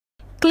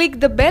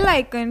Click the bell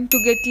icon to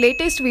get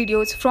latest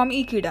videos from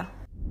Ekeeda.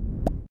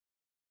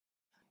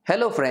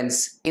 Hello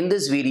friends, in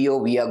this video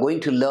we are going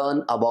to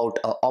learn about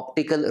an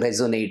optical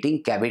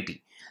resonating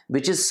cavity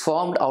which is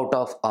formed out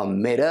of a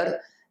mirror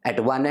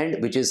at one end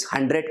which is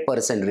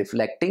 100%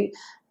 reflecting,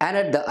 and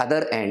at the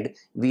other end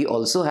we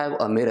also have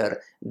a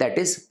mirror that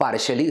is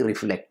partially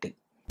reflecting.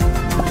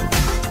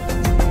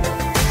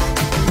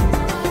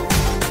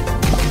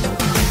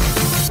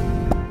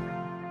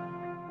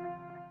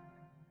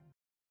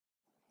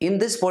 In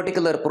this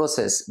particular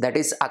process that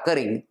is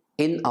occurring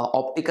in an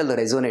optical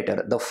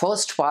resonator, the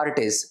first part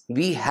is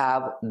we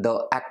have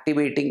the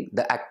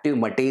active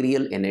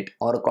material in it,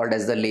 or called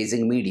as the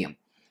lasing medium,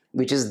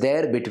 which is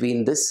there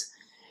between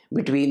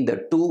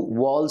the two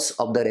walls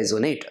of the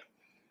resonator.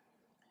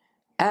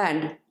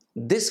 And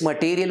this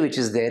material which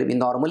is there, we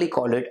normally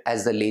call it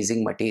as the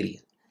lasing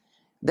material.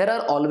 There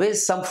are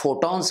always some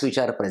photons which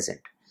are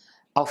present.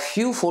 A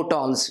few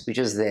photons which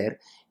is there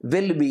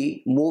will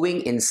be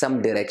moving in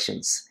some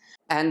directions.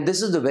 And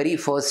this is the very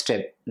first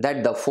step,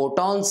 that the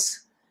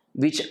photons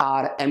which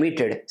are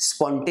emitted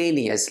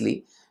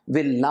spontaneously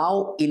will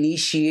now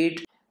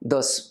initiate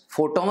the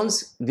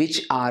photons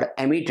which are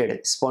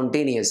emitted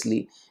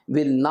spontaneously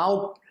will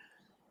now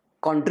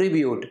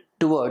contribute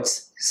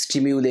towards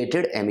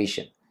stimulated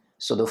emission.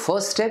 So the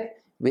first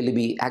step will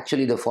be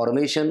actually the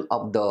formation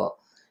of the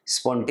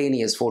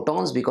spontaneous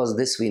photons, because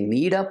this we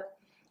need up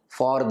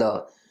for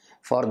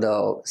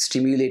the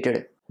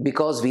stimulated,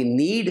 because we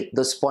need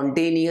the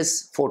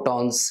spontaneous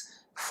photons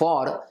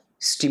for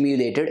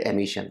stimulated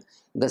emission.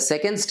 The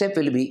second step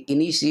will be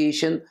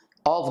initiation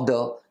of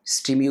the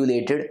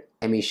stimulated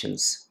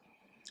emissions.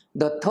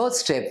 The third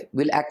step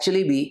will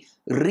actually be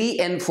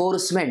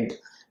reinforcement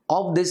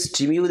of the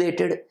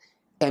stimulated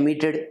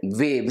emitted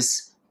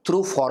waves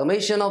through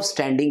formation of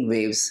standing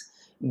waves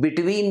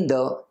between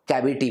the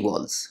cavity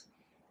walls.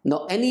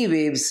 Now, any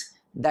waves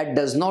that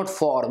does not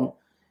form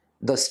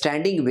the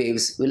standing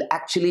waves will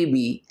actually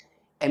be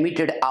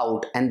emitted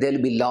out and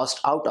they'll be lost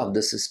out of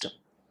the system.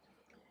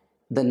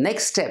 The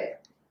next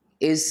step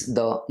is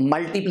the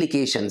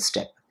multiplication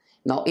step.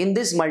 Now, in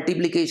this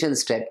multiplication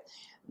step,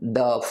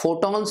 the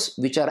photons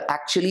which are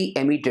actually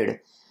emitted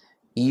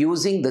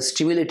using the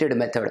stimulated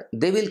method,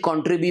 they will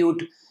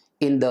contribute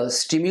in the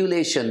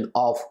stimulation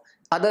of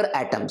other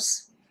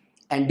atoms,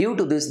 and due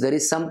to this there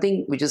is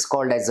something which is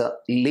called as a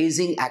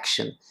lasing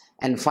action.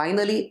 And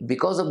finally,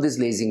 because of this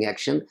lasing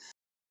action,